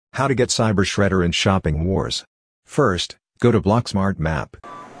How to get Cyber Shredder in Shopping Wars. First, go to Blocksmart map.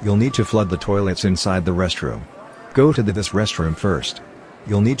 You'll need to flood the toilets inside the restroom. Go to this restroom first.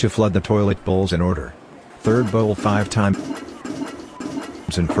 You'll need to flood the toilet bowls in order. Third bowl 5 times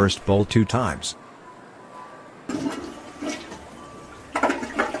and first bowl 2 times.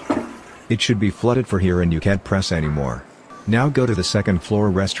 It should be flooded for here and you can't press anymore. Now go to the second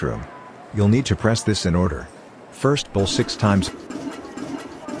floor restroom. You'll need to press this in order. First bowl 6 times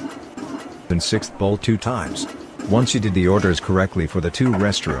and sixth bowl 2 times. Once you did the orders correctly for the 2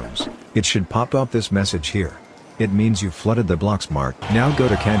 restrooms, it should pop up this message here. It means you've flooded the Blocksmart. Now go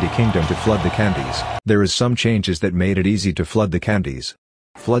to Candy Kingdom to flood the candies. There is some changes that made it easy to flood the candies.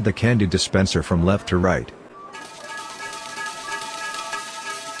 Flood the candy dispenser from left to right.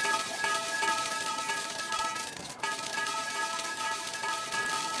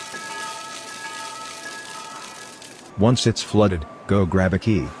 Once it's flooded, go grab a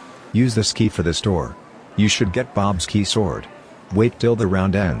key. Use this key for this door. You should get Bob's key sword. Wait till the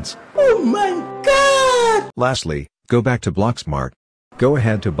round ends. Oh my god! Lastly, go back to Blocksmart. Go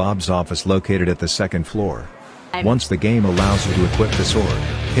ahead to Bob's office located at the second floor. Once the game allows you to equip the sword,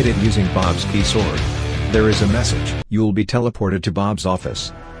 hit it using Bob's key sword. There is a message. You'll be teleported to Bob's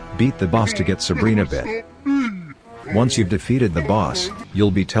office. Beat the boss to get Sabrina bit. Once you've defeated the boss,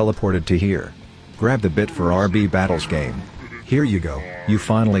 you'll be teleported to here. Grab the bit for RB Battles game. Here you go, you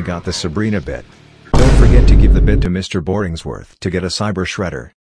finally got the Sabrina bit. Don't forget to give the bit to Mr. Boringsworth to get a Cyber Shredder.